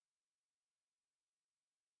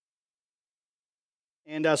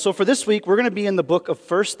And so for this week, we're going to be in the book of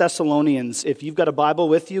 1 Thessalonians. If you've got a Bible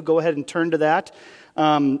with you, go ahead and turn to that.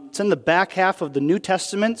 It's in the back half of the New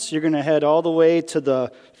Testament, so you're going to head all the way to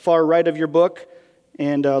the far right of your book,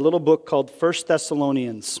 and a little book called 1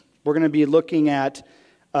 Thessalonians. We're going to be looking at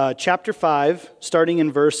chapter 5, starting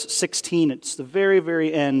in verse 16. It's the very,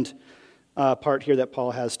 very end part here that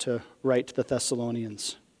Paul has to write to the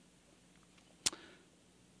Thessalonians.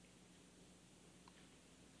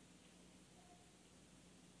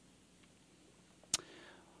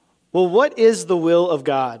 Well, what is the will of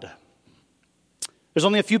God? There's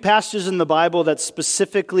only a few passages in the Bible that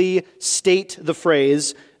specifically state the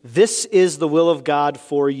phrase, "This is the will of God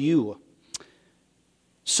for you."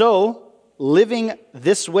 So, living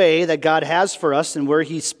this way that God has for us, and where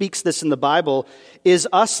he speaks this in the Bible, is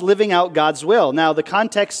us living out God's will. Now, the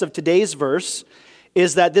context of today's verse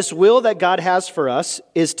is that this will that God has for us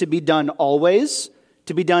is to be done always,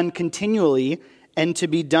 to be done continually, and to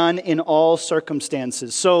be done in all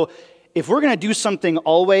circumstances. So if we're going to do something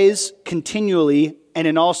always, continually, and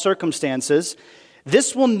in all circumstances,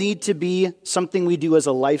 this will need to be something we do as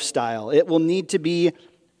a lifestyle. It will need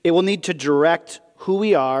to direct who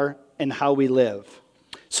we are and how we live.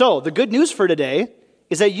 So the good news for today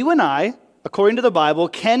is that you and I, according to the Bible,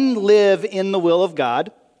 can live in the will of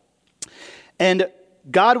God. And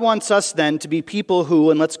God wants us then to be people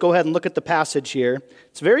who, and let's go ahead and look at the passage here.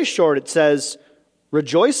 It's very short. It says,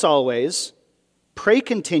 "Rejoice always, pray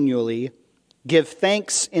continually, give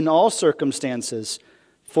thanks in all circumstances,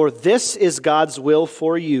 for this is God's will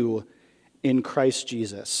for you in Christ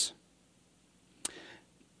Jesus."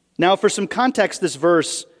 Now, for some context, this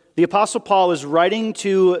verse, the Apostle Paul is writing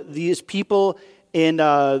to these people in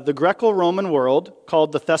the Greco-Roman world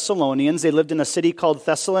called the Thessalonians. They lived in a city called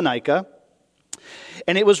Thessalonica.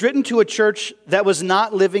 And it was written to a church that was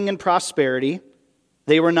not living in prosperity.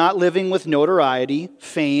 They were not living with notoriety,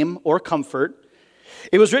 fame, or comfort.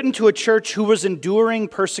 It was written to a church who was enduring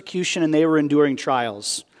persecution, and they were enduring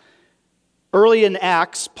trials. Early in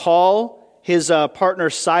Acts, Paul, his partner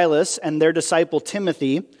Silas, and their disciple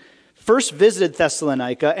Timothy first visited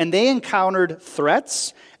Thessalonica, and they encountered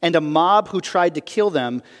threats and a mob who tried to kill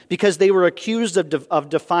them because they were accused of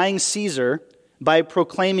defying Caesar by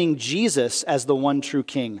proclaiming Jesus as the one true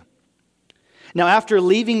king. Now, after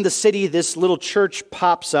leaving the city, this little church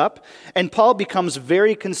pops up, and Paul becomes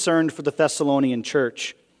very concerned for the Thessalonian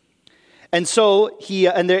church. And so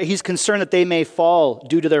he's concerned that they may fall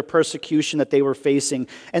due to their persecution that they were facing.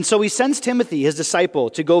 And so he sends Timothy, his disciple,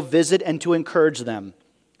 to go visit and to encourage them.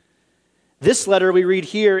 This letter we read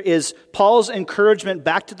here is Paul's encouragement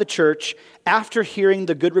back to the church after hearing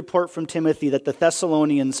the good report from Timothy that the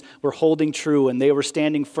Thessalonians were holding true and they were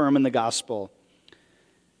standing firm in the gospel.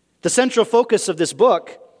 The central focus of this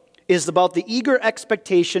book is about the eager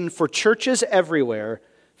expectation for churches everywhere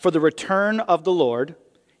for the return of the Lord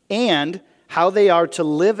and how they are to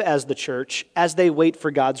live as the church as they wait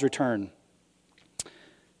for God's return.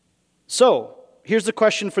 So, here's the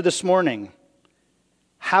question for this morning.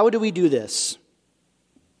 How do we do this?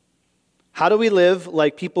 How do we live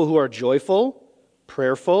like people who are joyful,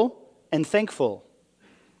 prayerful, and thankful?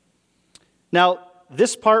 Now,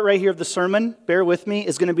 this part right here of the sermon, bear with me,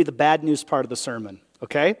 is going to be the bad news part of the sermon,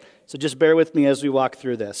 okay? So just bear with me as we walk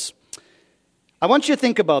through this. I want you to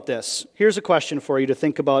think about this. Here's a question for you to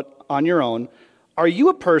think about on your own. Are you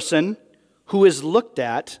a person who is looked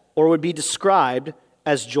at or would be described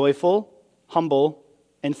as joyful, humble,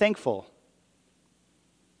 and thankful?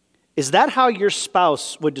 Is that how your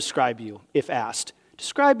spouse would describe you if asked?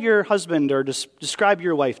 Describe your husband or describe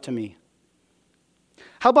your wife to me.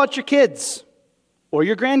 How about your kids or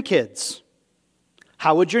your grandkids?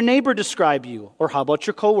 How would your neighbor describe you? Or how about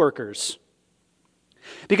your coworkers?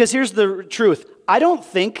 Because here's the truth. I don't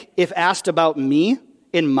think if asked about me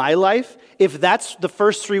in my life, if that's the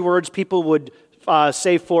first three words people would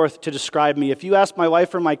say forth to describe me. If you ask my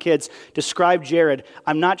wife or my kids, describe Jared,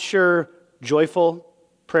 I'm not sure joyful,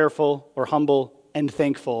 prayerful, or humble, and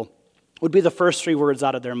thankful would be the first three words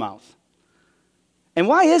out of their mouth. And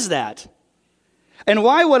why is that? And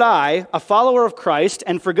why would I, a follower of Christ,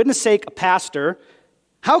 and for goodness sake, a pastor,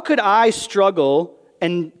 how could I struggle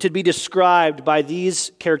and to be described by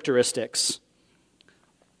these characteristics?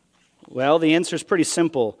 Well, the answer is pretty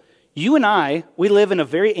simple. You and I, we live in a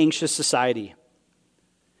very anxious society.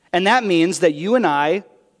 And that means that you and I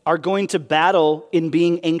are going to battle in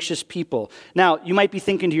being anxious people. Now, you might be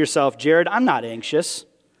thinking to yourself, Jared, I'm not anxious.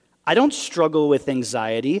 I don't struggle with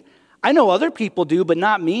anxiety. I know other people do, but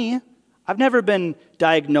not me. I've never been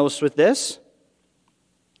diagnosed with this.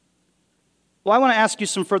 Well, I want to ask you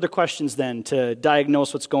some further questions then to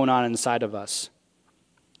diagnose what's going on inside of us.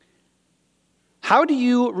 How do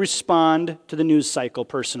you respond to the news cycle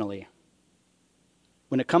personally?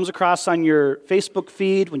 When it comes across on your Facebook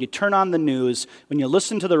feed, when you turn on the news, when you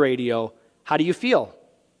listen to the radio, how do you feel?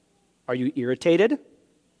 Are you irritated?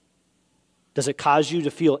 Does it cause you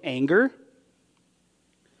to feel anger?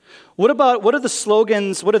 What are the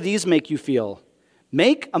slogans, what do these make you feel?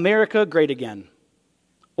 Make America great again.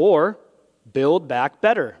 Or build back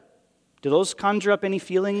better. Do those conjure up any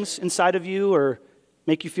feelings inside of you or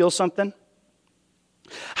make you feel something?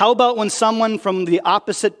 How about when someone from the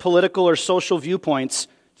opposite political or social viewpoints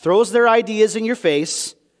throws their ideas in your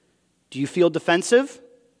face? Do you feel defensive?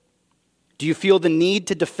 Do you feel the need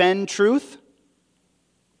to defend truth?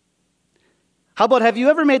 How about, have you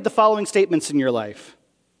ever made the following statements in your life?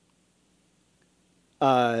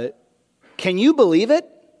 Can you believe it?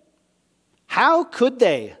 How could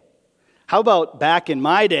they? How about back in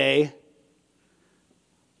my day?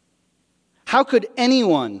 How could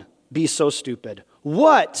anyone be so stupid?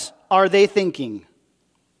 What are they thinking?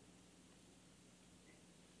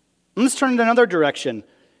 Let's turn in another direction.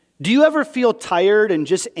 Do you ever feel tired and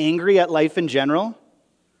just angry at life in general?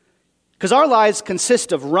 Because our lives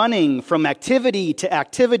consist of running from activity to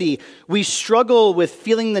activity. We struggle with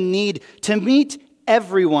feeling the need to meet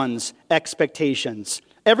everyone's expectations.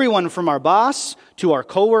 Everyone from our boss to our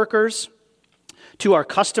coworkers, to our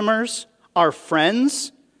customers, our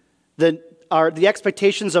friends, the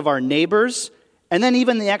expectations of our neighbors, and then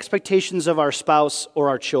even the expectations of our spouse or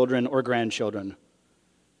our children or grandchildren.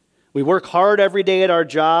 We work hard every day at our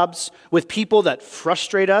jobs with people that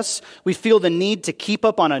frustrate us. We feel the need to keep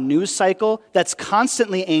up on a news cycle that's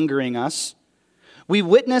constantly angering us. We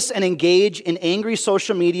witness and engage in angry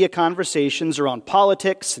social media conversations around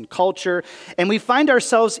politics and culture, and we find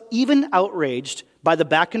ourselves even outraged by the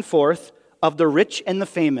back and forth of the rich and the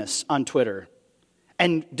famous on Twitter,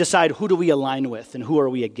 and decide who do we align with and who are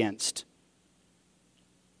we against.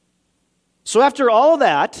 So after all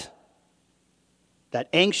that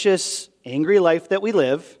anxious, angry life that we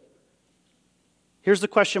live, here's the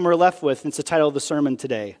question we're left with, and it's the title of the sermon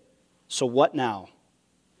today. So what now?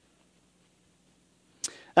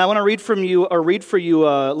 And I want to read for you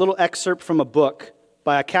a little excerpt from a book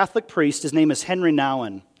by a Catholic priest. His name is Henry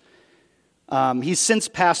Nouwen. He's since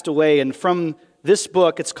passed away, and from this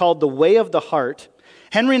book, it's called The Way of the Heart.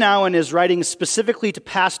 Henry Nouwen is writing specifically to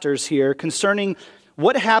pastors here concerning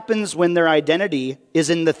what happens when their identity is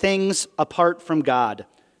in the things apart from God.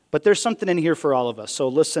 But there's something in here for all of us, so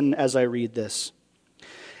listen as I read this.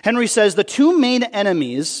 Henry says, the two main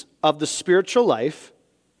enemies of the spiritual life,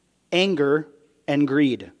 anger and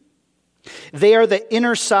greed. They are the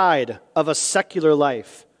inner side of a secular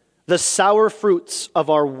life, the sour fruits of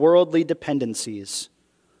our worldly dependencies.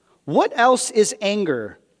 What else is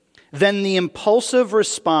anger than the impulsive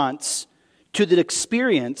response to the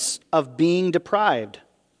experience of being deprived?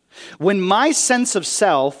 When my sense of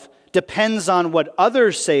self depends on what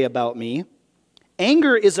others say about me,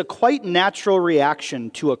 anger is a quite natural reaction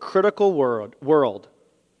to a critical world.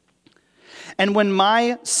 And when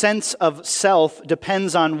my sense of self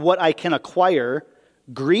depends on what I can acquire,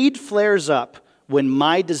 greed flares up when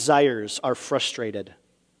my desires are frustrated.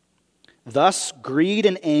 Thus, greed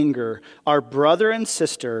and anger are brother and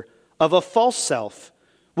sister of a false self,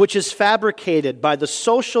 which is fabricated by the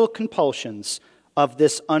social compulsions of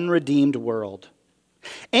this unredeemed world.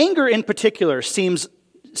 Anger in particular seems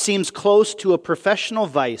close to a professional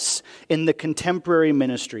vice in the contemporary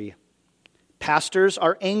ministry. Pastors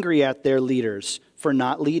are angry at their leaders for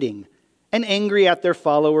not leading, and angry at their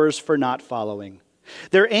followers for not following.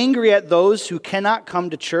 They're angry at those who cannot come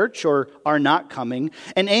to church or are not coming,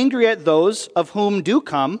 and angry at those of whom do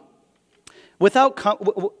come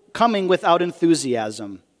coming without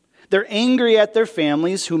enthusiasm. They're angry at their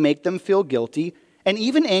families who make them feel guilty, and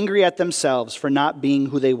even angry at themselves for not being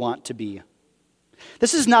who they want to be.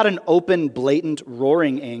 This is not an open, blatant,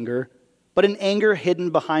 roaring anger, but an anger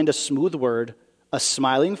hidden behind a smooth word, a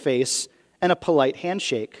smiling face, and a polite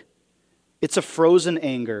handshake. It's a frozen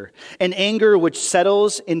anger, an anger which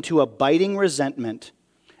settles into a biting resentment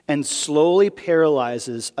and slowly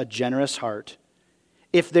paralyzes a generous heart.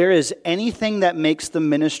 If there is anything that makes the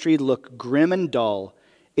ministry look grim and dull,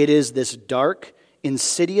 it is this dark,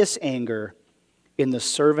 insidious anger in the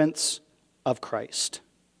servants of Christ.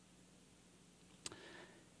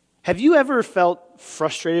 Have you ever felt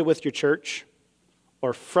frustrated with your church,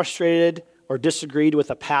 or frustrated or disagreed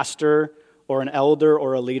with a pastor or an elder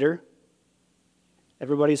or a leader?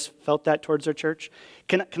 Everybody's felt that towards their church?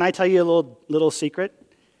 Can I tell you a little secret?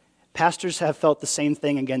 Pastors have felt the same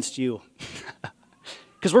thing against you.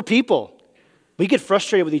 Because we're people. We get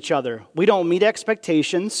frustrated with each other. We don't meet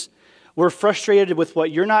expectations. We're frustrated with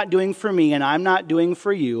what you're not doing for me and I'm not doing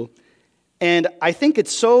for you. And I think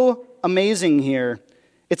it's so amazing here.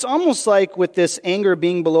 It's almost like with this anger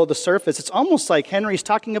being below the surface, it's almost like Henry's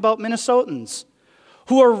talking about Minnesotans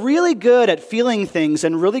who are really good at feeling things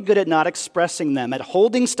and really good at not expressing them, at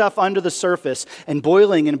holding stuff under the surface and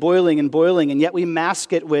boiling and boiling and boiling, and yet we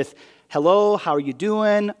mask it with, hello, how are you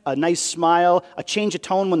doing? A nice smile, a change of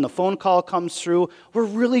tone when the phone call comes through. We're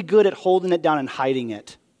really good at holding it down and hiding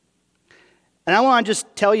it. And I want to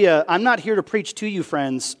just tell you, I'm not here to preach to you,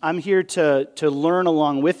 friends. I'm here to learn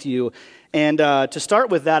along with you. And to start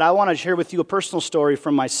with that, I want to share with you a personal story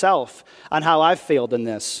from myself on how I've failed in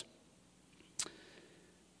this.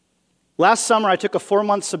 Last summer, I took a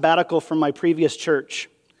 4-month sabbatical from my previous church.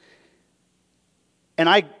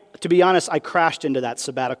 And to be honest, I crashed into that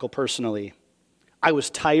sabbatical personally. I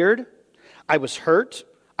was tired. I was hurt.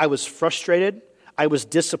 I was frustrated. I was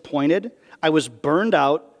disappointed. I was burned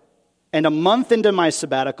out. And a month into my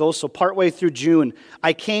sabbatical, so partway through June,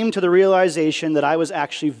 I came to the realization that I was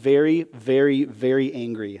actually very, very, very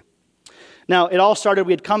angry. Now, it all started,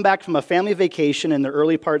 we had come back from a family vacation in the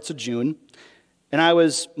early parts of June, and I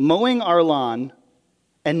was mowing our lawn,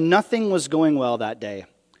 and nothing was going well that day.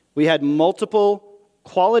 We had multiple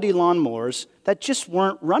quality lawnmowers that just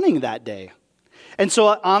weren't running that day. And so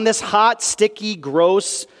on this hot, sticky,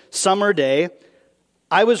 gross summer day,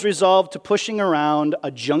 I was resolved to pushing around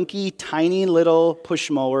a junky, tiny little push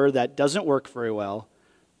mower that doesn't work very well,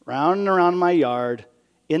 round and around my yard,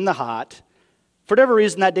 in the hot. For whatever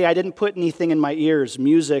reason that day, I didn't put anything in my ears,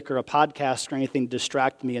 music or a podcast or anything to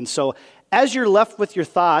distract me. And so as you're left with your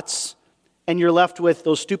thoughts, and you're left with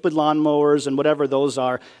those stupid lawnmowers and whatever those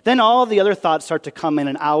are, then all the other thoughts start to come in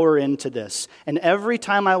an hour into this. And every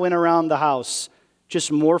time I went around the house,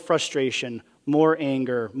 just more frustration, more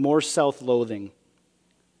anger, more self-loathing.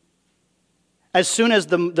 As soon as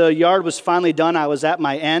the yard was finally done, I was at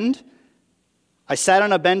my end. I sat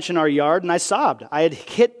on a bench in our yard and I sobbed. I had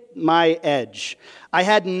hit my edge. I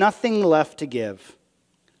had nothing left to give.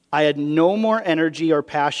 I had no more energy or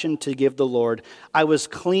passion to give the Lord. I was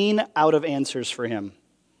clean out of answers for him.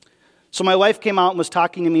 So my wife came out and was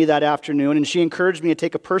talking to me that afternoon, and she encouraged me to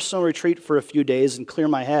take a personal retreat for a few days and clear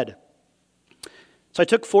my head. So I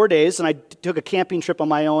took 4 days, and I took a camping trip on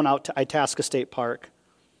my own out to Itasca State Park.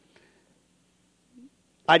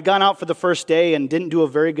 I'd gone out for the first day and didn't do a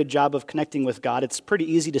very good job of connecting with God. It's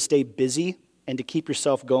pretty easy to stay busy and to keep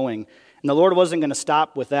yourself going. And the Lord wasn't going to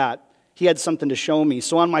stop with that. He had something to show me.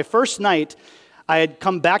 So on my first night, I had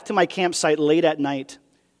come back to my campsite late at night,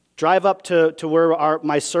 drive up to where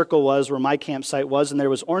my circle was, where my campsite was, and there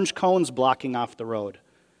was orange cones blocking off the road.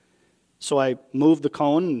 So I moved the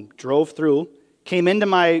cone and drove through, came into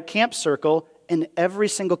my camp circle, and every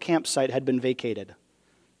single campsite had been vacated.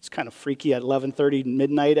 It's kind of freaky at 11:30,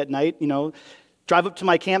 midnight at night, Drive up to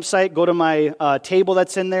my campsite, go to my table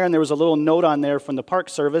that's in there, and there was a little note on there from the Park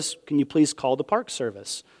Service. Can you please call the Park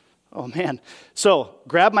Service? Oh, man. So,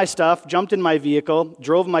 grabbed my stuff, jumped in my vehicle,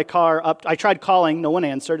 drove my car up. I tried calling. No one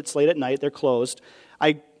answered. It's late at night. They're closed.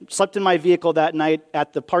 I slept in my vehicle that night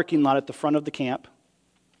at the parking lot at the front of the camp.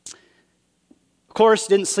 Of course,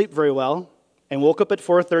 didn't sleep very well and woke up at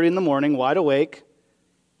 4:30 in the morning, wide awake,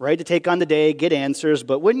 ready to take on the day, get answers.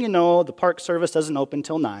 But wouldn't you know, the Park Service doesn't open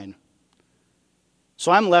till 9.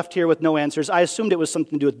 So I'm left here with no answers. I assumed it was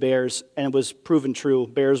something to do with bears, and it was proven true.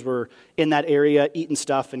 Bears were in that area eating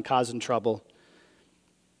stuff and causing trouble.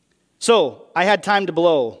 So I had time to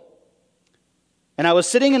blow. And I was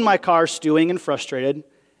sitting in my car stewing and frustrated,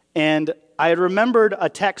 and I had remembered a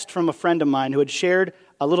text from a friend of mine who had shared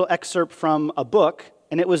a little excerpt from a book,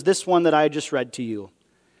 and it was this one that I had just read to you.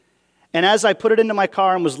 And as I put it into my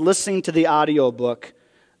car and was listening to the audio book,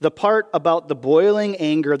 the part about the boiling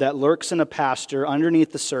anger that lurks in a pastor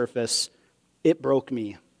underneath the surface, it broke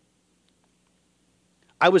me.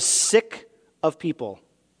 I was sick of people.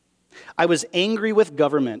 I was angry with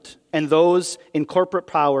government and those in corporate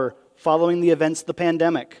power following the events of the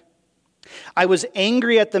pandemic. I was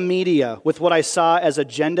angry at the media with what I saw as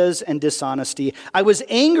agendas and dishonesty. I was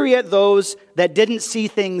angry at those that didn't see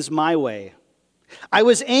things my way. I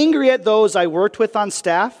was angry at those I worked with on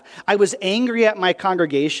staff. I was angry at my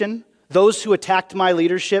congregation, those who attacked my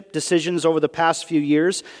leadership decisions over the past few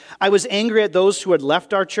years. I was angry at those who had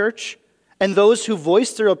left our church and those who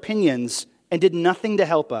voiced their opinions and did nothing to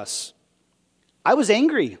help us. I was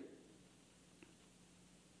angry.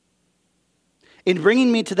 In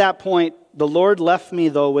bringing me to that point, the Lord left me,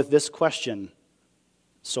 though, with this question.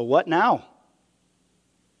 So what now?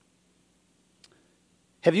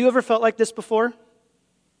 Have you ever felt like this before?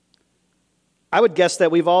 I would guess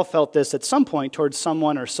that we've all felt this at some point towards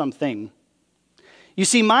someone or something. You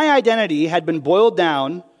see, my identity had been boiled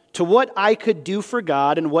down to what I could do for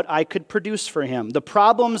God and what I could produce for Him, the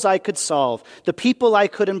problems I could solve, the people I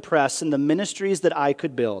could impress, and the ministries that I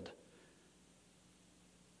could build.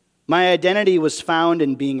 My identity was found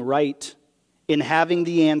in being right, in having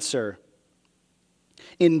the answer,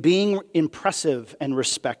 in being impressive and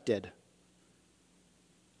respected.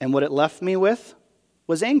 And what it left me with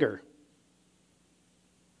was anger.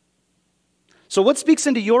 So what speaks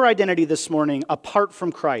into your identity this morning apart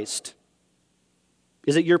from Christ?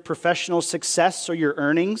 Is it your professional success or your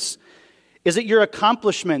earnings? Is it your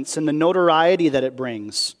accomplishments and the notoriety that it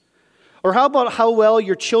brings? Or how about how well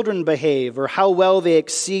your children behave or how well they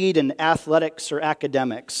exceed in athletics or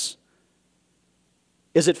academics?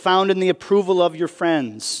 Is it found in the approval of your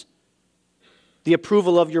friends, the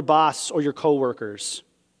approval of your boss or your coworkers?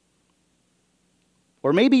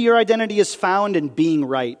 Or maybe your identity is found in being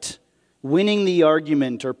right, winning the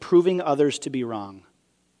argument, or proving others to be wrong.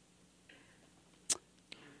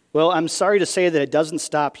 Well, I'm sorry to say that it doesn't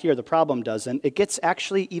stop here. The problem doesn't. It gets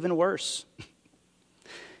actually even worse.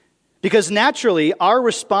 Because naturally, our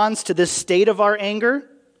response to this state of our anger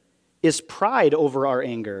is pride over our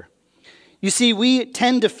anger. You see, we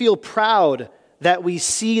tend to feel proud that we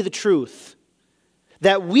see the truth,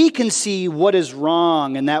 that we can see what is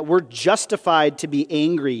wrong, and that we're justified to be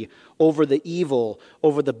angry over the evil,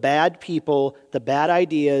 over the bad people, the bad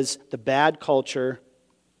ideas, the bad culture.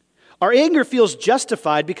 Our anger feels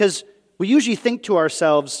justified because we usually think to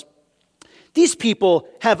ourselves, these people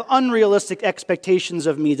have unrealistic expectations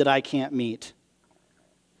of me that I can't meet.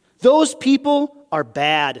 Those people are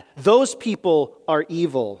bad. Those people are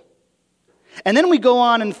evil. And then we go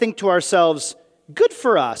on and think to ourselves, good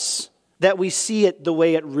for us that we see it the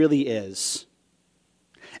way it really is.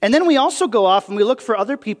 And then we also go off and we look for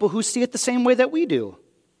other people who see it the same way that we do.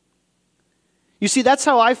 You see, that's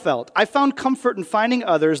how I felt. I found comfort in finding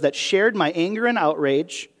others that shared my anger and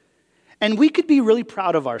outrage, and we could be really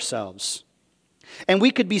proud of ourselves. And we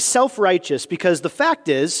could be self-righteous because the fact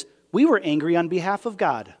is, we were angry on behalf of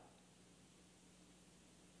God.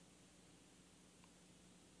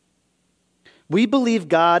 We believe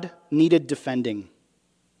God needed defending.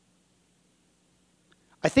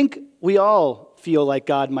 I think we all feel like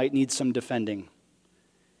God might need some defending.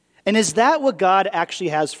 And is that what God actually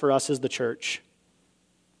has for us as the church?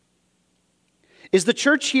 Is the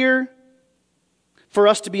church here for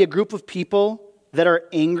us to be a group of people that are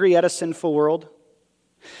angry at a sinful world?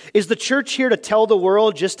 Is the church here to tell the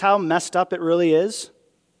world just how messed up it really is?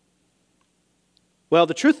 Well,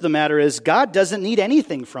 the truth of the matter is God doesn't need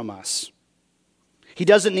anything from us. He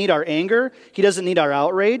doesn't need our anger. He doesn't need our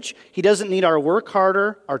outrage. He doesn't need our work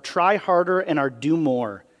harder, our try harder, and our do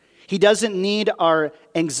more. He doesn't need our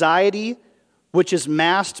anxiety, which is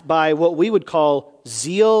masked by what we would call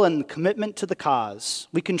zeal and commitment to the cause.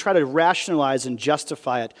 We can try to rationalize and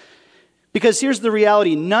justify it. Because here's the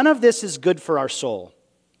reality, none of this is good for our soul.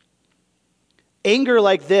 Anger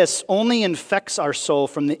like this only infects our soul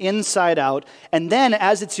from the inside out, and then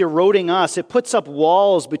as it's eroding us, it puts up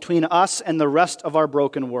walls between us and the rest of our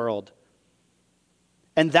broken world.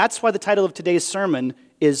 And that's why the title of today's sermon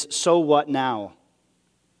is So What Now?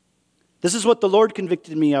 This is what the Lord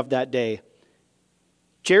convicted me of that day.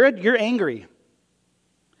 Jared, you're angry.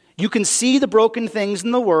 You can see the broken things in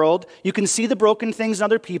the world, you can see the broken things in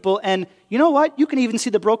other people, and you know what? You can even see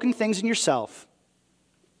the broken things in yourself.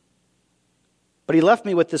 But he left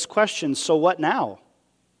me with this question, so what now?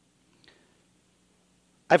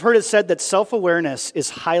 I've heard it said that self-awareness is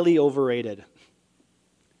highly overrated.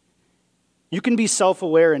 You can be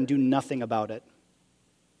self-aware and do nothing about it.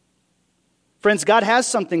 Friends, God has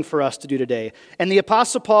something for us to do today. And the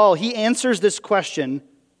Apostle Paul, he answers this question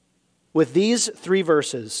with these 3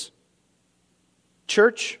 verses.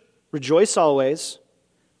 Church, rejoice always,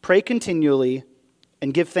 pray continually,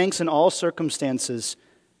 and give thanks in all circumstances,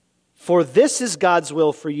 for this is God's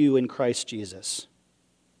will for you in Christ Jesus.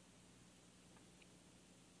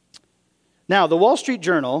 Now, the Wall Street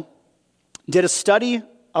Journal did a study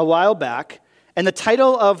a while back, and the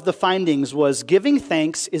title of the findings was, Giving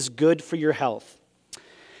Thanks is Good for Your Health.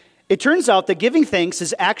 It turns out that giving thanks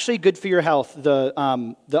is actually good for your health, the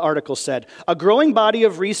article said. A growing body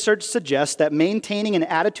of research suggests that maintaining an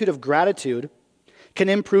attitude of gratitude can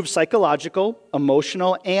improve psychological,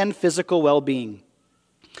 emotional, and physical well-being.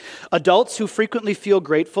 Adults who frequently feel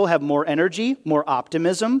grateful have more energy, more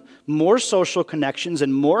optimism, more social connections,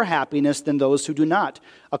 and more happiness than those who do not,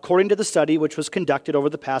 according to the study which was conducted over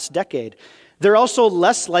the past decade. They're also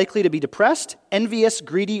less likely to be depressed, envious,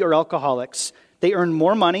 greedy, or alcoholics. They earn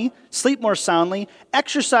more money, sleep more soundly,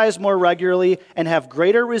 exercise more regularly, and have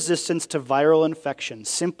greater resistance to viral infection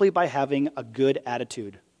simply by having a good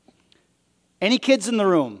attitude. Any kids in the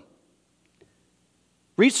room?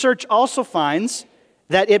 Research also finds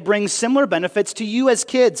that it brings similar benefits to you as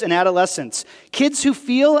kids and adolescents. Kids who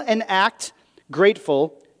feel and act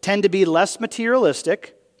grateful tend to be less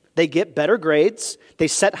materialistic. They get better grades. They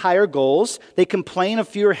set higher goals. They complain of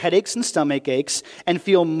fewer headaches and stomach aches and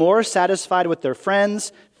feel more satisfied with their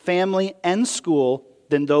friends, family, and school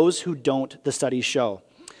than those who don't, the studies show.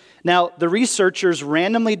 Now, the researchers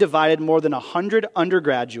randomly divided more than 100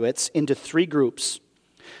 undergraduates into 3 groups.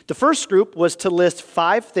 The first group was to list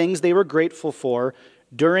 5 things they were grateful for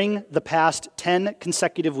during the past 10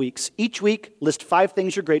 consecutive weeks. Each week, list 5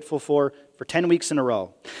 things you're grateful for 10 weeks in a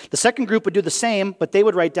row. The second group would do the same, but they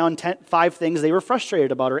would write down 5 things they were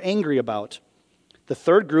frustrated about or angry about. The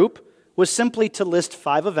third group was simply to list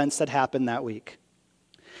 5 events that happened that week.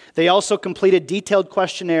 They also completed detailed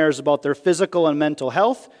questionnaires about their physical and mental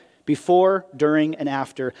health before, during, and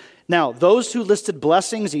after. Now, those who listed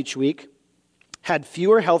blessings each week had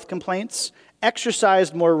fewer health complaints,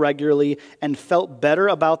 exercised more regularly, and felt better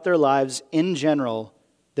about their lives in general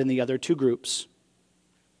than the other 2 groups.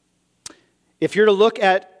 If you're to look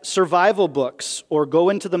at survival books or go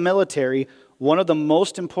into the military, one of the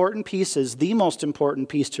most important pieces, the most important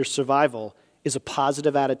piece to survival, is a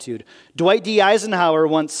positive attitude. Dwight D. Eisenhower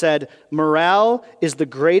once said, "Morale is the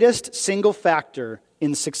greatest single factor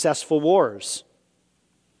in successful wars."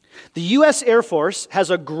 The U.S. Air Force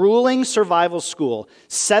has a grueling survival school,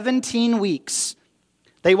 17 weeks.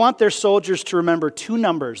 They want their soldiers to remember 2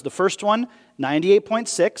 numbers. The first one,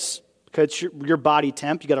 98.6, because it's your body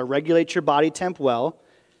temp. You got to regulate your body temp well.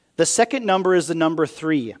 The second number is the number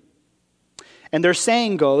 3. And their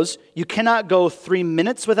saying goes, you cannot go 3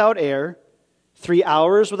 minutes without air, 3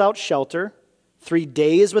 hours without shelter, 3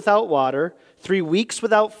 days without water, 3 weeks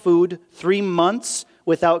without food, 3 months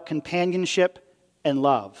without companionship and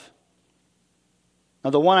love.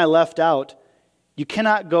 Now, the one I left out, you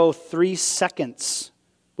cannot go 3 seconds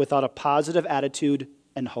without a positive attitude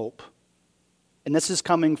and hope. And this is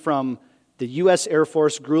coming from the U.S. Air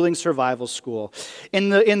Force grueling survival school.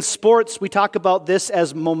 In sports, we talk about this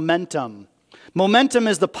as momentum. Momentum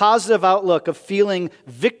is the positive outlook of feeling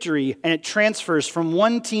victory, and it transfers from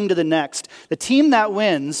one team to the next. The team that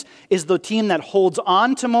wins is the team that holds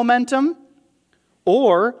on to momentum,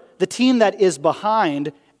 or the team that is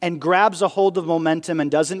behind and grabs a hold of momentum and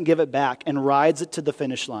doesn't give it back and rides it to the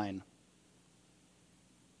finish line.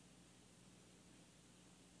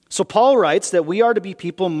 So Paul writes that we are to be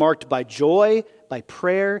people marked by joy, by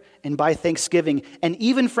prayer, and by thanksgiving. And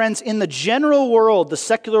even, friends, in the general world, the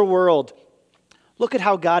secular world, look at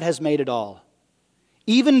how God has made it all.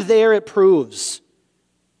 Even there it proves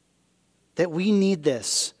that we need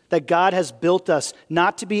this, that God has built us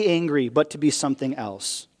not to be angry, but to be something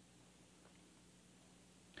else.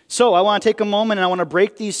 So I want to take a moment and I want to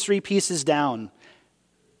break these 3 pieces down.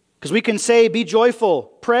 Because we can say, be joyful,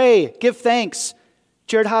 pray, give thanks.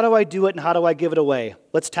 Jared, how do I do it and how do I give it away?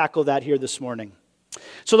 Let's tackle that here this morning.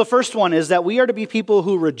 So the first one is that we are to be people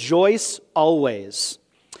who rejoice always.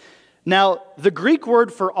 Now, the Greek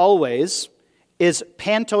word for always is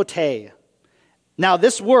pantote. Now,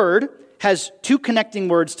 this word has 2 connecting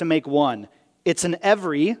words to make one. It's an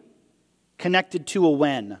every connected to a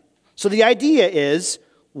when. So the idea is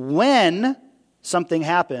when something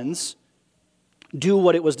happens, do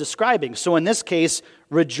what it was describing. So in this case,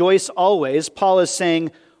 rejoice always. Paul is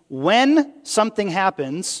saying, when something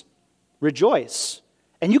happens, rejoice.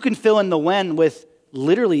 And you can fill in the when with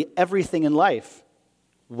literally everything in life.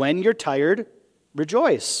 When you're tired,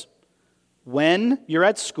 rejoice. When you're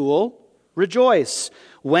at school, rejoice.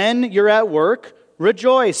 When you're at work,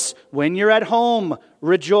 rejoice. When you're at home,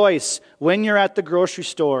 rejoice. When you're at the grocery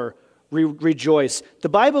store, rejoice. The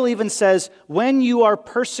Bible even says, when you are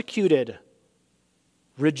persecuted,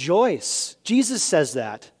 rejoice. Jesus says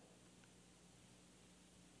that.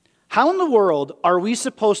 How in the world are we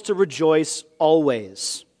supposed to rejoice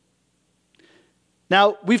always?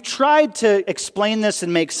 Now, we've tried to explain this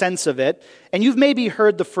and make sense of it, and you've maybe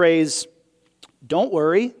heard the phrase, don't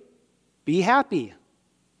worry, be happy.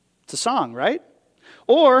 It's a song, right?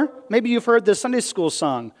 Or maybe you've heard the Sunday school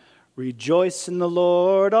song, rejoice in the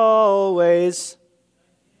Lord always.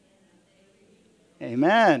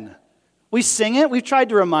 Amen. We sing it. We've tried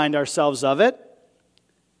to remind ourselves of it.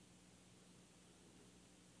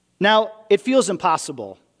 Now, it feels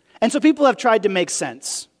impossible. And so people have tried to make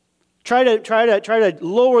sense. Try to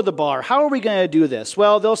lower the bar. How are we going to do this?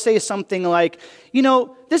 Well, they'll say something like,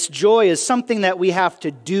 this joy is something that we have to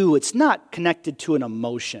do. It's not connected to an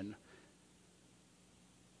emotion.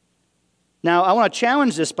 Now, I want to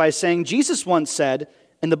challenge this by saying Jesus once said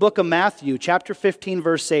in the book of Matthew, chapter 15,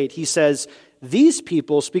 verse 8, he says, "These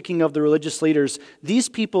people," speaking of the religious leaders, "these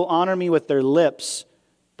people honor me with their lips,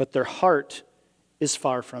 but their heart is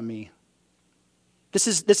far from me." This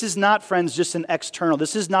is not, friends, just an external.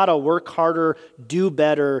 This is not a work harder, do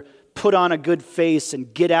better, put on a good face,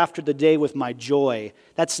 and get after the day with my joy.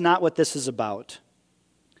 That's not what this is about.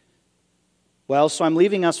 Well, so I'm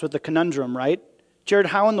leaving us with a conundrum, right? Jared,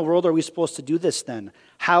 how in the world are we supposed to do this then?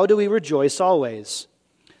 How do we rejoice always?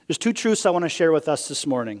 There's two truths I want to share with us this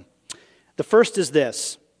morning. The first is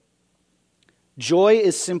this: joy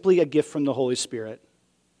is simply a gift from the Holy Spirit.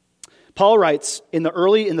 Paul writes in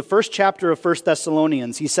the first chapter of 1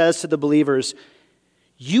 Thessalonians, he says to the believers,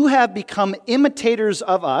 "You have become imitators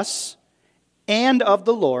of us and of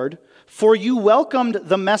the Lord, for you welcomed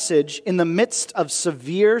the message in the midst of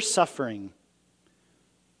severe suffering."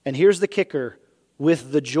 And here's the kicker: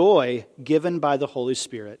 with the joy given by the Holy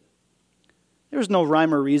Spirit. There's no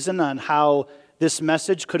rhyme or reason on how this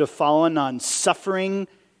message could have fallen on suffering,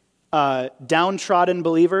 downtrodden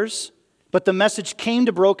believers. But the message came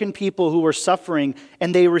to broken people who were suffering,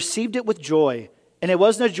 and they received it with joy. And it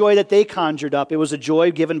wasn't a joy that they conjured up. It was a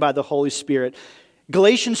joy given by the Holy Spirit.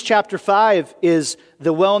 Galatians chapter 5 is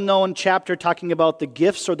the well-known chapter talking about the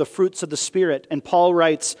gifts or the fruits of the Spirit. And Paul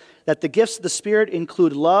writes that the gifts of the Spirit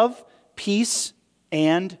include love, peace,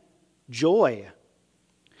 and joy.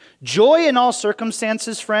 Joy in all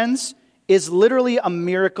circumstances, friends, is literally a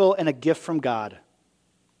miracle and a gift from God.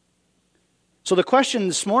 So the question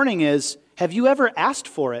this morning is, have you ever asked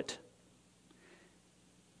for it?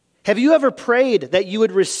 Have you ever prayed that you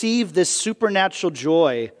would receive this supernatural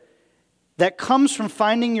joy that comes from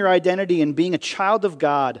finding your identity and being a child of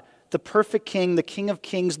God, the perfect King, the King of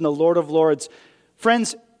Kings, and the Lord of Lords?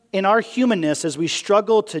 Friends, in our humanness, as we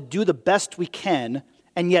struggle to do the best we can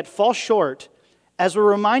and yet fall short, as we're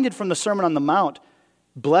reminded from the Sermon on the Mount,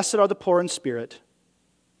 blessed are the poor in spirit.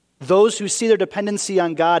 Those who see their dependency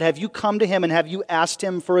on God, have you come to Him and have you asked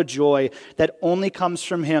Him for a joy that only comes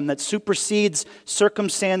from Him, that supersedes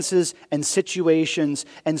circumstances and situations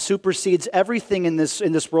and supersedes everything in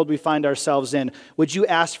this world we find ourselves in? Would you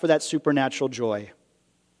ask for that supernatural joy?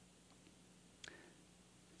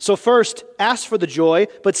 So first, ask for the joy,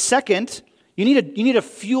 but second, you need a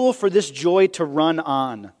fuel for this joy to run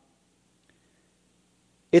on.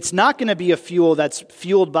 It's not going to be a fuel that's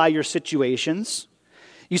fueled by your situations.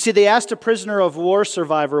 You see, they asked a prisoner of war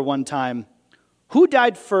survivor one time, who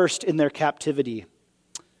died first in their captivity?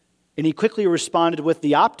 And he quickly responded with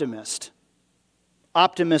the optimist.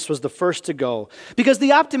 Optimist was the first to go. Because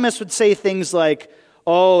the optimist would say things like,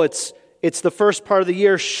 oh, it's the first part of the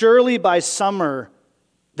year. Surely by summer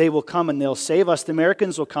they will come and they'll save us. The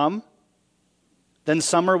Americans will come. Then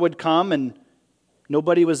summer would come and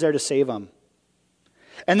nobody was there to save them.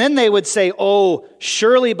 And then they would say, oh,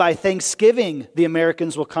 surely by Thanksgiving the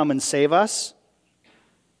Americans will come and save us.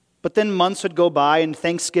 But then months would go by and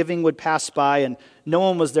Thanksgiving would pass by and no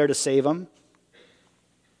one was there to save them.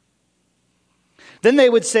 Then they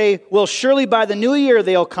would say, well, surely by the new year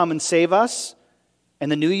they'll come and save us.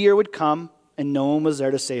 And the new year would come and no one was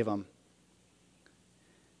there to save them.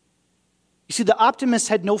 You see, the optimist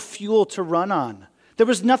had no fuel to run on. There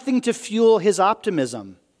was nothing to fuel his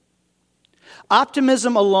optimism.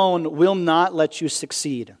 Optimism alone will not let you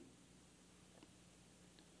succeed.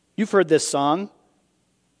 You've heard this song,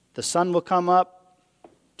 "The sun will come up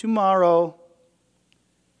tomorrow."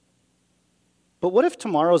 But what if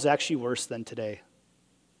tomorrow is actually worse than today?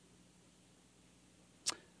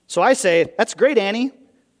 So I say, that's great, Annie,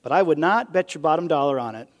 but I would not bet your bottom dollar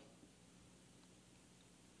on it.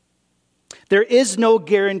 There is no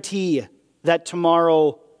guarantee that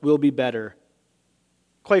tomorrow will be better.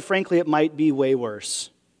 Quite frankly, it might be way worse.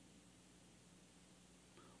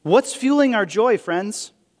 What's fueling our joy,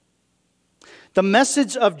 friends? The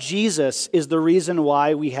message of Jesus is the reason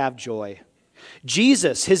why we have joy.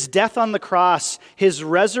 Jesus, His death on the cross, His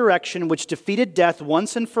resurrection, which defeated death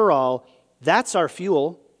once and for all, that's our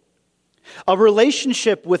fuel. A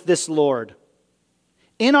relationship with this Lord.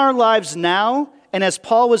 In our lives now, and as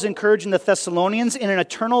Paul was encouraging the Thessalonians, in an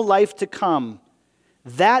eternal life to come,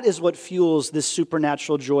 that is what fuels this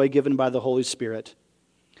supernatural joy given by the Holy Spirit.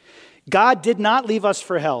 God did not leave us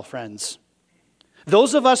for hell, friends.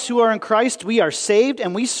 Those of us who are in Christ, we are saved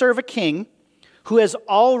and we serve a King who has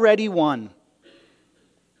already won.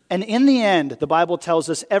 And in the end, the Bible tells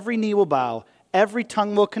us every knee will bow, every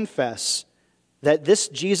tongue will confess that this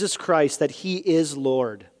Jesus Christ, that He is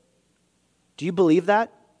Lord. Do you believe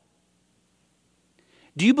that?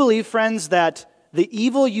 Do you believe, friends, that the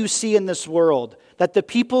evil you see in this world, that the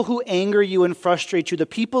people who anger you and frustrate you, the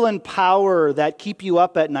people in power that keep you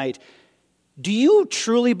up at night, do you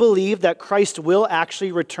truly believe that Christ will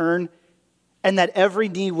actually return and that every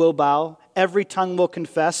knee will bow, every tongue will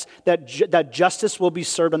confess, that justice will be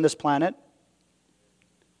served on this planet?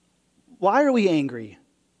 Why are we angry?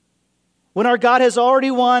 When our God has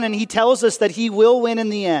already won and he tells us that he will win in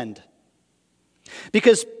the end.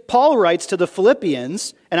 Because Paul writes to the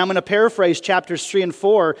Philippians, and I'm going to paraphrase chapters 3 and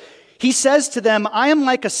 4, he says to them, I am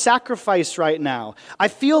like a sacrifice right now. I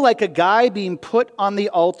feel like a guy being put on the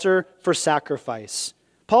altar for sacrifice.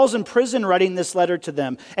 Paul's in prison writing this letter to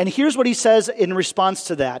them. And here's what he says in response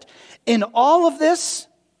to that. In all of this,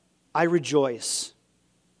 I rejoice.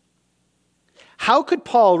 How could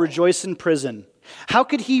Paul rejoice in prison? How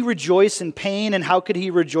could he rejoice in pain, and how could he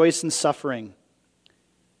rejoice in suffering?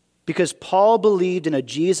 Because Paul believed in a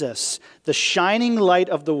Jesus, the shining light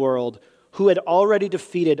of the world, who had already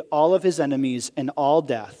defeated all of his enemies and all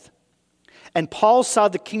death. And Paul saw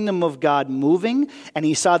the kingdom of God moving, and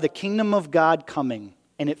he saw the kingdom of God coming,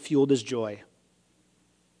 and it fueled his joy.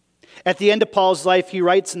 At the end of Paul's life, he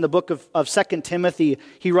writes in the book of 2 Timothy,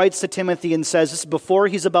 he writes to Timothy and says, this is before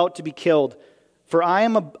he's about to be killed, for I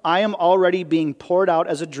am already being poured out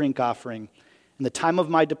as a drink offering, and the time of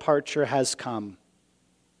my departure has come.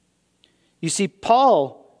 You see,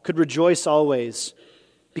 Paul could rejoice always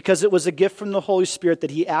because it was a gift from the Holy Spirit that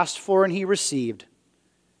he asked for and he received.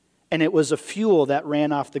 And it was a fuel that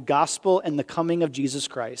ran off the gospel and the coming of Jesus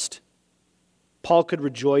Christ. Paul could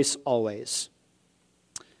rejoice always.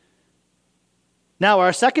 Now,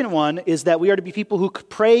 our second one is that we are to be people who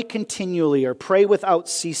pray continually or pray without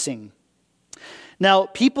ceasing. Now,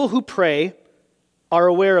 people who pray are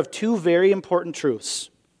aware of two very important truths.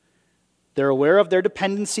 They're aware of their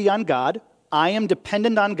dependency on God. I am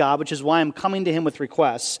dependent on God, which is why I'm coming to him with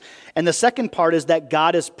requests. And the second part is that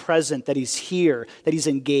God is present, that he's here, that he's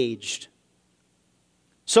engaged.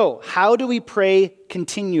 So, how do we pray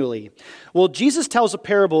continually? Well, Jesus tells a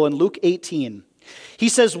parable in Luke 18. He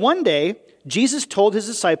says, one day, Jesus told his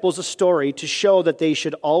disciples a story to show that they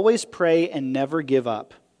should always pray and never give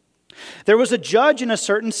up. There was a judge in a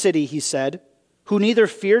certain city, he said, who neither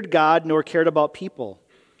feared God nor cared about people.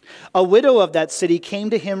 A widow of that city came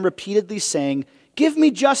to him repeatedly saying, give me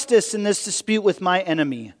justice in this dispute with my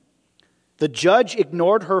enemy. The judge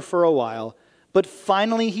ignored her for a while, but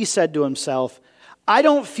finally he said to himself, I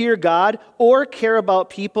don't fear God or care about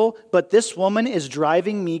people, but this woman is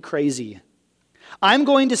driving me crazy. I'm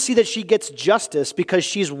going to see that she gets justice because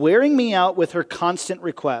she's wearing me out with her constant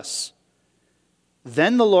requests.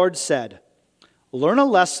 Then the Lord said, learn a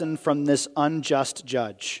lesson from this unjust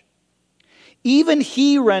judge. Even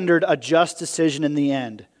he rendered a just decision in the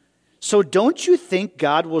end. So don't you think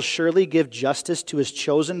God will surely give justice to his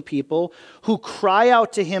chosen people who cry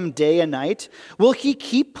out to him day and night? Will he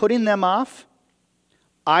keep putting them off?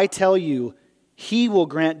 I tell you, he will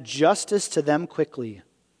grant justice to them quickly.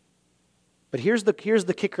 But here's the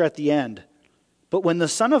kicker at the end. But when the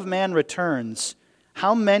Son of Man returns,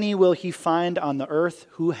 how many will he find on the earth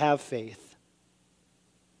who have faith?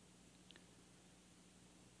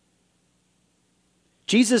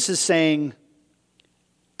 Jesus is saying,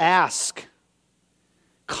 ask.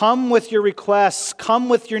 Come with your requests. Come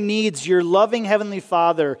with your needs. Your loving Heavenly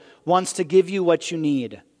Father wants to give you what you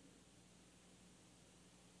need.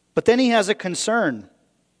 But then he has a concern.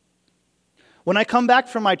 When I come back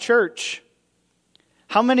from my church,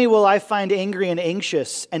 how many will I find angry and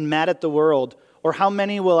anxious and mad at the world? Or how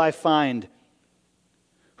many will I find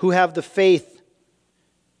who have the faith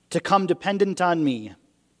to come dependent on me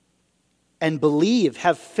and believe,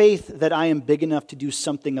 have faith that I am big enough to do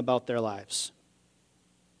something about their lives?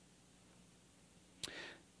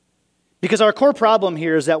 Because our core problem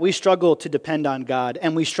here is that we struggle to depend on God,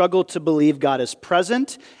 and we struggle to believe God is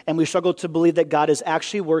present, and we struggle to believe that God is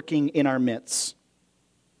actually working in our midst.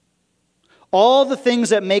 All the things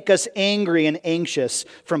that make us angry and anxious,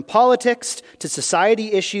 from politics to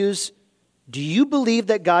society issues, do you believe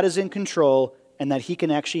that God is in control and that he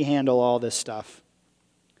can actually handle all this stuff?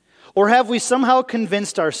 Or have we somehow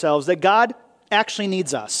convinced ourselves that God actually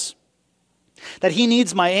needs us? That he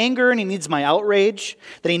needs my anger and he needs my outrage,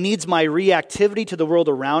 that he needs my reactivity to the world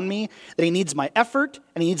around me, that he needs my effort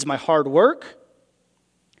and he needs my hard work,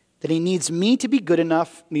 that he needs me to be good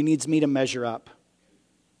enough and he needs me to measure up?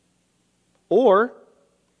 Or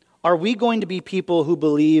are we going to be people who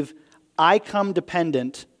believe, I come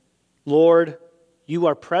dependent, Lord, you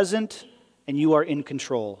are present and you are in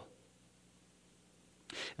control?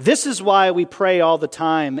 This is why we pray all the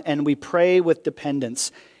time and we pray with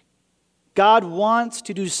dependence. God wants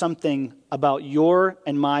to do something about your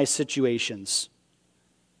and my situations.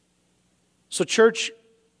 So church,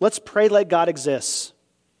 let's pray like God exists.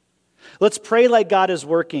 Let's pray like God is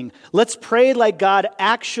working. Let's pray like God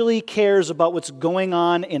actually cares about what's going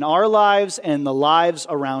on in our lives and the lives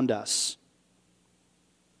around us.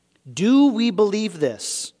 Do we believe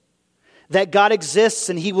this? That God exists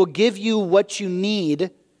and He will give you what you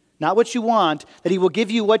need, not what you want, that He will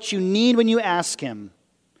give you what you need when you ask Him.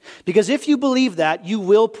 Because if you believe that, you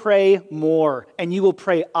will pray more, and you will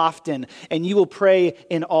pray often, and you will pray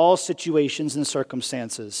in all situations and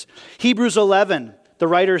circumstances. Hebrews 11, the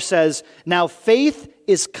writer says, "Now faith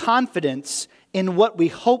is confidence in what we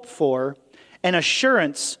hope for and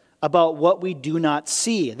assurance about what we do not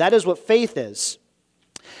see." That is what faith is.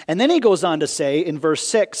 And then he goes on to say in verse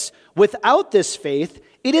 6, "Without this faith,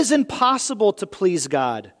 it is impossible to please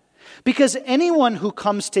God, because anyone who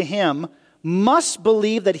comes to Him must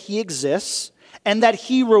believe that He exists and that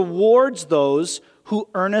He rewards those who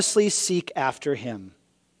earnestly seek after Him."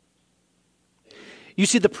 You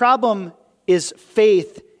see, the problem is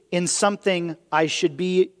faith in something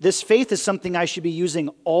this faith is something I should be using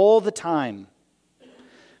all the time.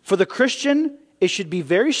 For the Christian, it should be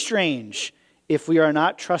very strange if we are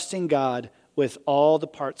not trusting God with all the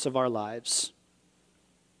parts of our lives.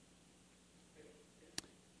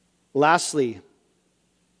 Lastly,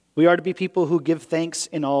 we are to be people who give thanks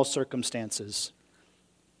in all circumstances.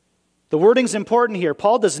 The wording's important here.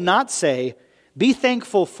 Paul does not say, be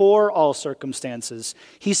thankful for all circumstances.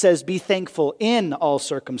 He says, be thankful in all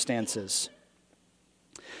circumstances.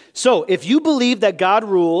 So, if you believe that God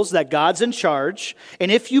rules, that God's in charge,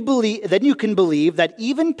 and if you believe, then you can believe that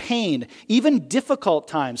even pain, even difficult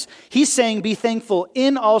times, he's saying be thankful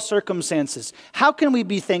in all circumstances. How can we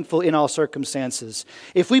be thankful in all circumstances?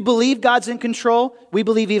 If we believe God's in control, we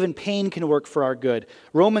believe even pain can work for our good.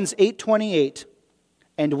 Romans 8:28,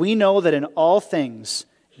 "And we know that in all things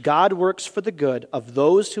God works for the good of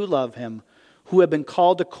those who love Him, who have been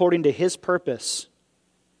called according to His purpose.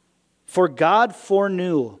 For God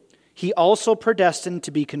foreknew, He also predestined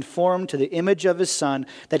to be conformed to the image of His Son,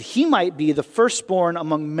 that He might be the firstborn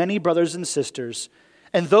among many brothers and sisters.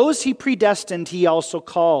 And those He predestined, He also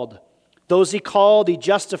called. Those He called, He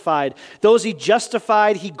justified. Those He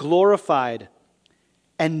justified, He glorified.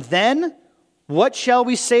 And then, what shall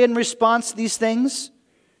we say in response to these things?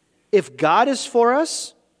 If God is for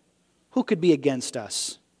us, who could be against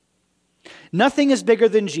us? Nothing is bigger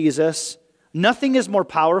than Jesus. Nothing is more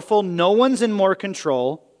powerful. No one's in more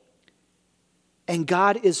control. And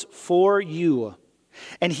God is for you.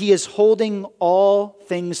 And He is holding all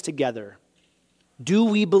things together. Do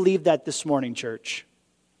we believe that this morning, church?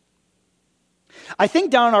 I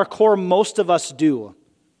think down in our core, most of us do.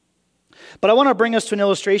 But I want to bring us to an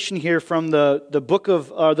illustration here from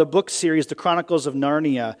the book series, The Chronicles of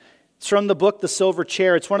Narnia. It's from the book The Silver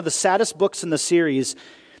Chair. It's one of the saddest books in the series.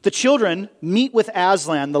 The children meet with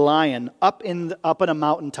Aslan, the lion, up in a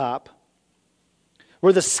mountaintop,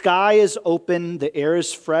 where the sky is open, the air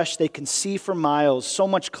is fresh, they can see for miles, so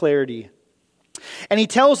much clarity. And he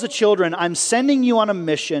tells the children, "I'm sending you on a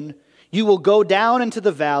mission. You will go down into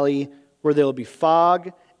the valley where there will be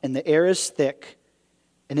fog and the air is thick,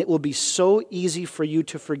 and it will be so easy for you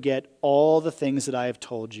to forget all the things that I have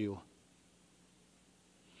told you."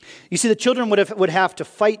 You see, the children would have to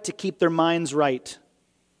fight to keep their minds right.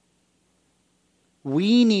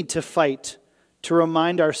 We need to fight to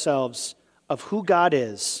remind ourselves of who God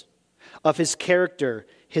is, of His character,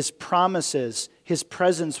 His promises, His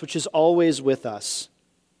presence, which is always with us.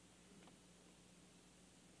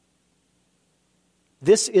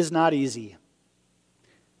 This is not easy.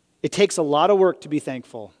 It takes a lot of work to be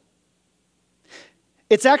thankful.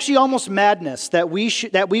 It's actually almost madness that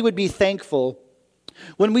we would be thankful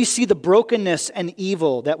when we see the brokenness and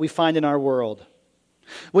evil that we find in our world.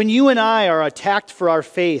 When you and I are attacked for our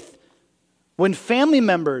faith, when family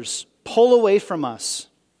members pull away from us.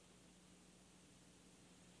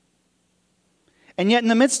 And yet in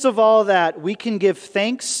the midst of all that, we can give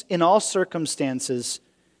thanks in all circumstances,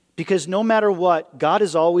 because no matter what, God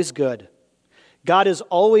is always good. God is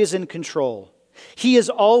always in control. He is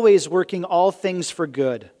always working all things for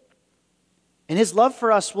good. And His love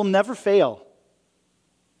for us will never fail.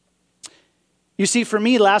 You see, for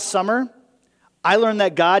me last summer, I learned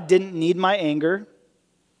that God didn't need my anger.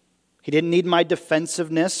 He didn't need my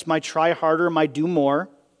defensiveness, my try harder, my do more.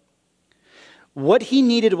 What He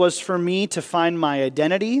needed was for me to find my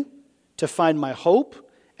identity, to find my hope,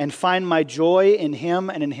 and find my joy in Him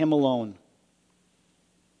and in Him alone.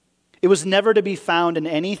 It was never to be found in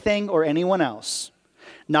anything or anyone else.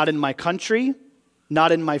 Not in my country,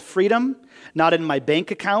 not in my freedom, not in my bank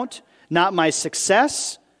account, not my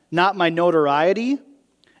success, not my notoriety,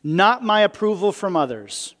 not my approval from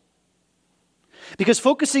others. Because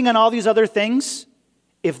focusing on all these other things,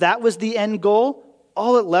 if that was the end goal,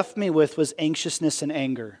 all it left me with was anxiousness and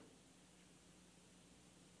anger.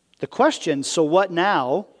 The question, so what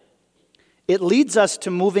now? It leads us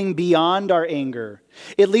to moving beyond our anger.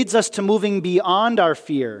 It leads us to moving beyond our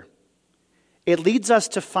fear. It leads us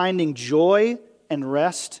to finding joy and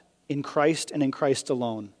rest in Christ and in Christ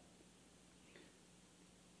alone.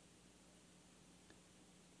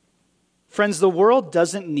 Friends, the world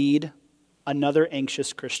doesn't need another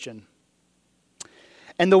anxious Christian.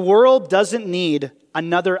 And the world doesn't need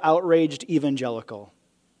another outraged evangelical.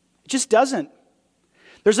 It just doesn't.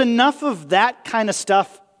 There's enough of that kind of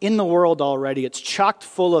stuff in the world already. It's chocked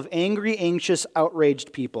full of angry, anxious,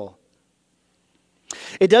 outraged people.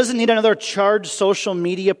 It doesn't need another charged social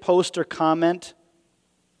media post or comment.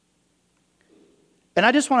 And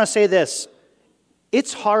I just want to say this.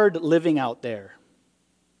 It's hard living out there.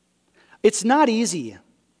 It's not easy.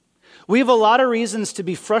 We have a lot of reasons to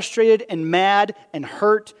be frustrated and mad and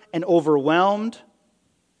hurt and overwhelmed.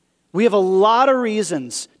 We have a lot of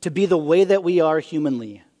reasons to be the way that we are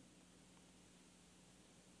humanly.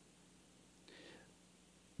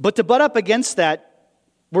 But to butt up against that,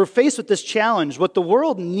 we're faced with this challenge. What the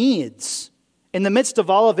world needs in the midst of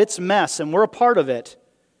all of its mess, and we're a part of it,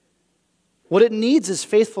 what it needs is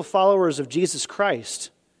faithful followers of Jesus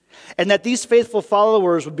Christ. And that these faithful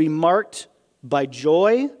followers would be marked by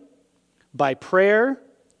joy, by prayer,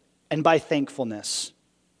 and by thankfulness.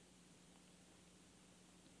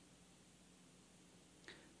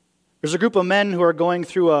 There's a group of men who are going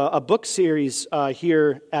through a book series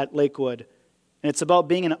here at Lakewood, and it's about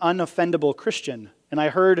being an unoffendable Christian. And I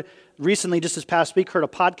heard recently, just this past week, heard a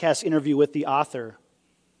podcast interview with the author.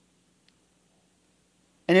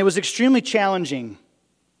 And it was extremely challenging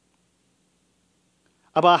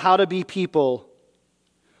about how to be people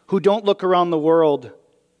who don't look around the world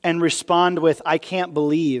and respond with, I can't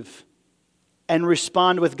believe, and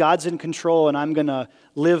respond with, God's in control and I'm going to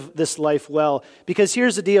live this life well. Because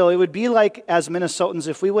here's the deal. It would be like, as Minnesotans,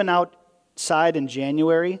 if we went outside in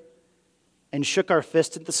January and shook our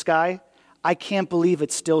fist at the sky, I can't believe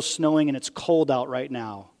it's still snowing and it's cold out right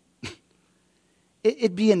now.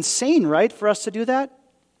 It'd be insane, right, for us to do that?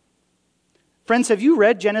 Friends, have you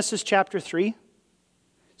read Genesis chapter 3?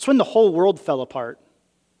 It's when the whole world fell apart.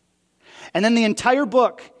 And then the entire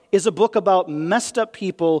book is a book about messed up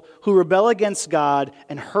people who rebel against God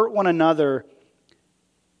and hurt one another.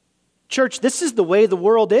 Church, this is the way the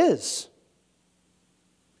world is.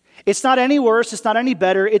 It's not any worse, it's not any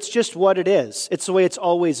better, it's just what it is. It's the way it's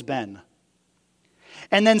always been.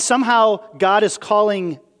 And then somehow God is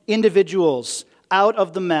calling individuals out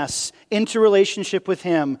of the mess into relationship with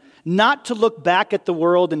Him, not to look back at the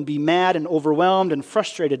world and be mad and overwhelmed and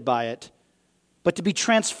frustrated by it, but to be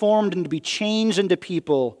transformed and to be changed into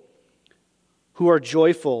people who are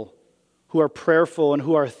joyful, who are prayerful, and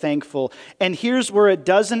who are thankful. And here's where it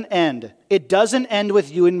doesn't end. It doesn't end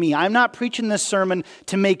with you and me. I'm not preaching this sermon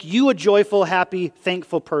to make you a joyful, happy,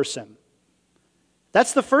 thankful person.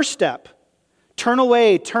 That's the first step. Turn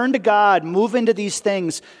away, turn to God, move into these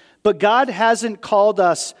things. But God hasn't called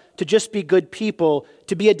us to just be good people.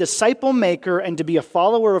 To be a disciple maker and to be a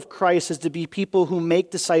follower of Christ is to be people who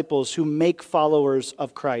make disciples, who make followers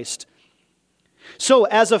of Christ. So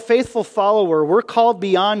as a faithful follower, we're called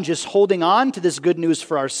beyond just holding on to this good news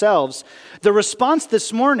for ourselves. The response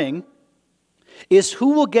this morning is,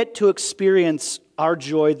 who will get to experience our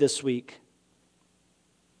joy this week?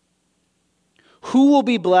 Who will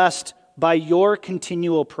be blessed by your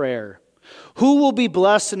continual prayer? Who will be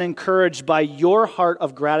blessed and encouraged by your heart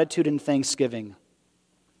of gratitude and thanksgiving?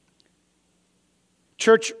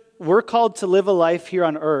 Church, we're called to live a life here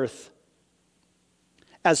on earth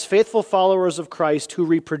as faithful followers of Christ who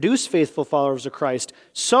reproduce faithful followers of Christ.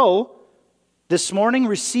 So, this morning,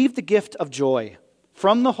 receive the gift of joy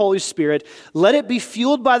from the Holy Spirit. Let it be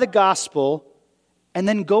fueled by the gospel, and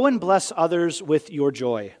then go and bless others with your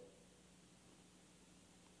joy.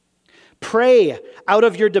 Pray out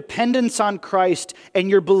of your dependence on Christ and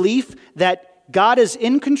your belief that God is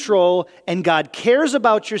in control and God cares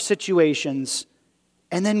about your situations,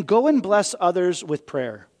 and then go and bless others with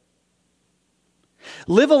prayer.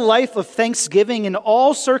 Live a life of thanksgiving in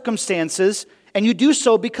all circumstances, and you do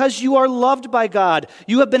so because you are loved by God.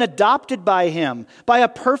 You have been adopted by Him, by a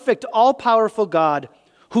perfect, all-powerful God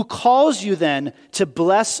who calls you then to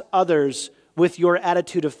bless others with your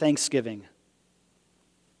attitude of thanksgiving.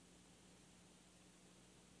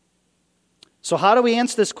 So how do we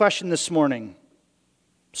answer this question this morning?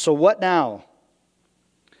 So what now?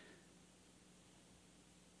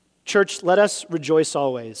 Church, let us rejoice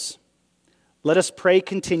always. Let us pray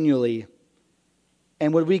continually.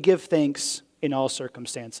 And would we give thanks in all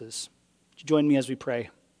circumstances. Would you join me as we pray?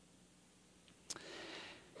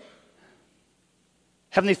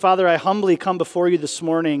 Heavenly Father, I humbly come before you this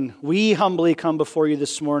morning. We humbly come before you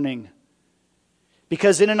this morning.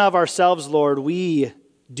 Because in and of ourselves, Lord, we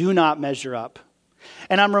do not measure up.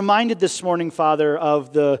 And I'm reminded this morning, Father,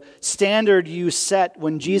 of the standard you set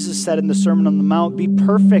when Jesus said in the Sermon on the Mount, "Be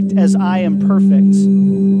perfect as I am perfect."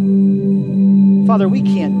 Father, we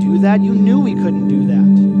can't do that. You knew we couldn't do that.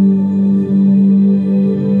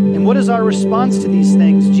 And what is our response to these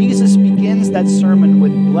things? Jesus begins that sermon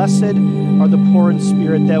with, "Blessed are the poor in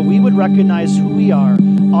spirit," that we would recognize who we are,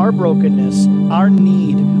 our brokenness, our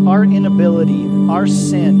need, our inability, our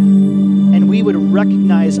sin, and we would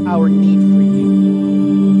recognize our need for you.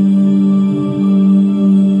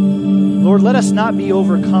 Lord, let us not be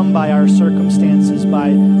overcome by our circumstances,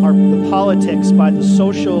 by the politics, by the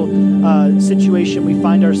social situation we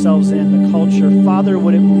find ourselves in, the culture. Father,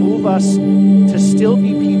 would it move us to still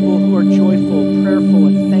be people who are joyful, prayerful,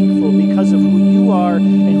 and thankful because of who you are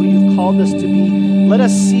and who you've called us to be. Let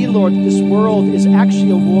us see, Lord, that this world is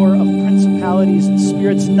actually a war of principalities and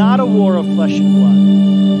spirits, not a war of flesh and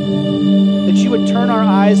blood. That you would turn our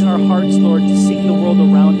eyes and our hearts, Lord, to seeing the world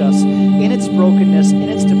around us in its brokenness, in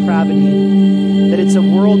its depravity, that it's a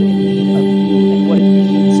world in need of you, and what it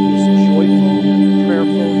needs is joyful,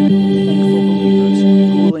 prayerful, thankful believers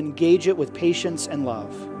who will engage it with patience and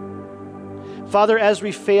love. Father, as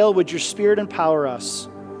we fail, would your Spirit empower us?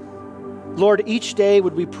 Lord, each day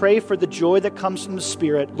would we pray for the joy that comes from the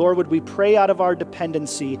Spirit. Lord, would we pray out of our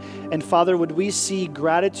dependency? And Father, would we see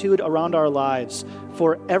gratitude around our lives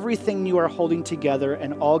for everything you are holding together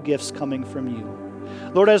and all gifts coming from you.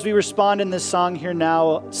 Lord, as we respond in this song here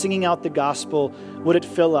now, singing out the gospel, would it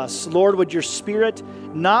fill us? Lord, would your Spirit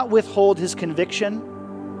not withhold his conviction?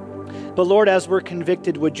 But Lord, as we're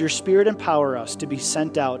convicted, would your Spirit empower us to be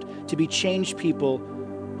sent out, to be changed people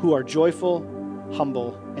who are joyful,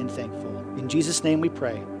 humble, and thankful. In Jesus' name we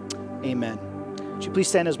pray. Amen. Would you please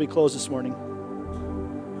stand as we close this morning?